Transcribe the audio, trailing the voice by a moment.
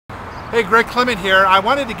Hey, Greg Clement here. I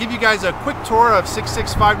wanted to give you guys a quick tour of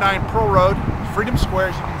 6659 Pearl Road, Freedom Square,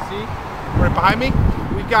 as you can see right behind me.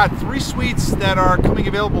 We've got 3 suites that are coming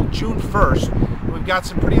available June 1st. We've got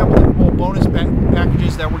some pretty unbelievable bonus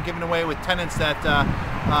packages that we're giving away with tenants that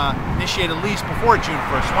initiate a lease before June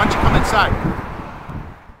 1st. Why don't you come inside?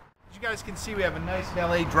 As you guys can see, we have a nice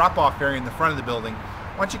valet drop-off area in the front of the building.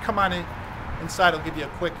 Why don't you come on inside, I'll give you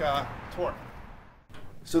a quick tour.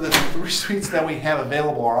 So the 3 suites that we have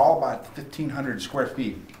available are all about 1,500 square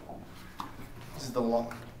feet. This is the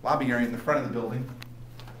lobby area in the front of the building.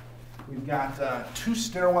 We've got 2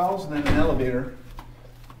 stairwells and then an elevator.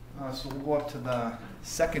 So we'll go up to the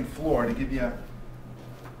 2nd floor to give you a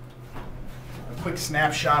quick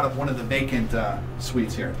snapshot of one of the vacant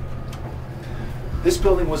suites here. This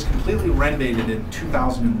building was completely renovated in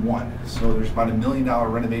 2001, so there's about $1 million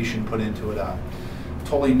renovation put into it.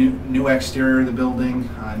 Totally new exterior of the building,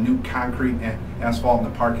 new concrete asphalt in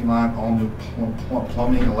the parking lot, all new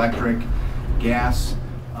plumbing, electric, gas.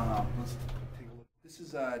 Let's take a look. This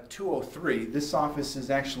is 203. This office is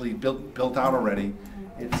actually built out already.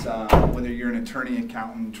 It's whether you're an attorney,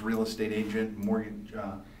 accountant, real estate agent, mortgage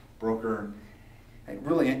broker,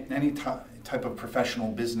 really any type of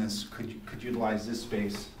professional business could utilize this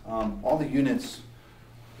space. All the units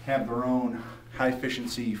have their own high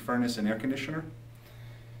efficiency furnace and air conditioner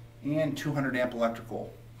and 200 amp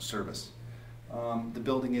electrical service. The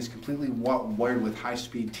building is completely wired with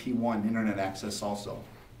high-speed T1 internet access also.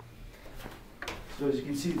 So as you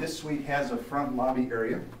can see, this suite has a front lobby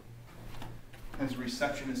area, has a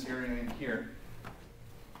receptionist area in here,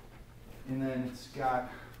 and then it's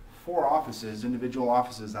got 4 offices, individual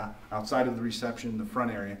offices outside of the reception, the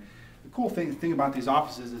front area. The cool thing about these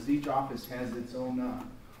offices is each office has its own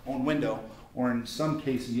window, or in some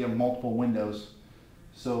cases you have multiple windows.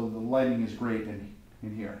 So the lighting is great in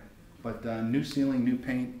here. But new ceiling, new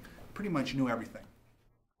paint, pretty much new everything.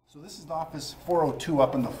 So this is the office 402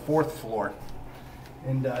 up on the 4th floor.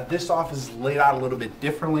 And this office is laid out a little bit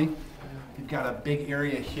differently. You've got a big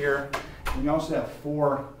area here. And you also have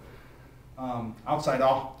 4 outside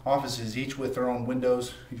offices, each with their own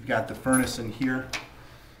windows. You've got the furnace in here,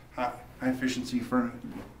 high efficiency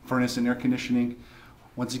furnace and air conditioning.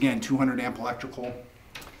 Once again, 200 amp electrical.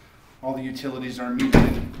 All the utilities are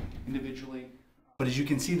metered individually. But as you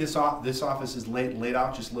can see, this office is laid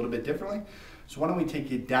out just a little bit differently. So why don't we take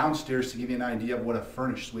you downstairs to give you an idea of what a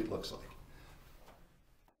furnished suite looks like.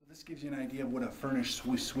 This gives you an idea of what a furnished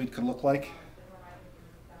suite could look like.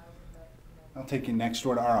 I'll take you next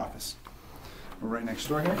door to our office. We're right next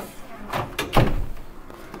door here.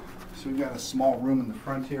 So we've got a small room in the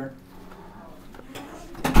front here.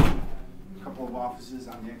 A couple of offices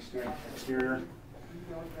on the exterior.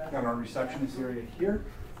 Got our receptionist area here.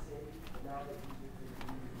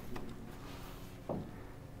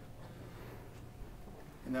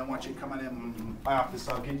 And then once you come on in my office,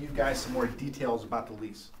 I'll give you guys some more details about the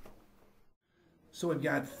lease. So we've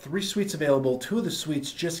got 3 suites available. 2 of the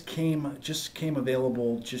suites just came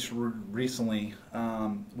available recently.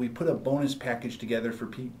 We put a bonus package together for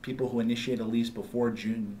people who initiate a lease before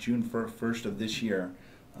June 1st of this year.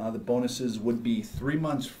 The bonuses would be 3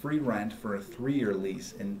 months free rent for a 3-year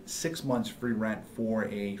lease and 6 months free rent for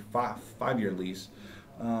a 5-year lease.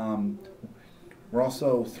 We're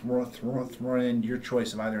also throwing in your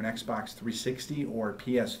choice of either an Xbox 360 or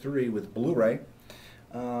PS3 with Blu-ray.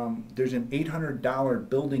 There's an $800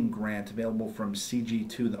 building grant available from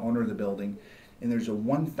CG2, the owner of the building, and there's a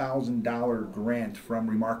 $1,000 grant from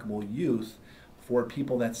Remarkable Youth for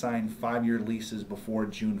people that sign 5-year leases before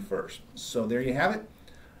June 1st. So there you have it.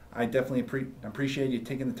 I definitely appreciate you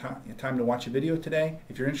taking the time to watch a video today.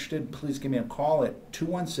 If you're interested, please give me a call at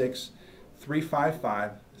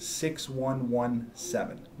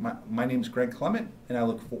 216-355-6117. My name is Greg Clement, and I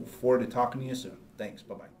look forward to talking to you soon. Thanks.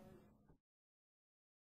 Bye-bye.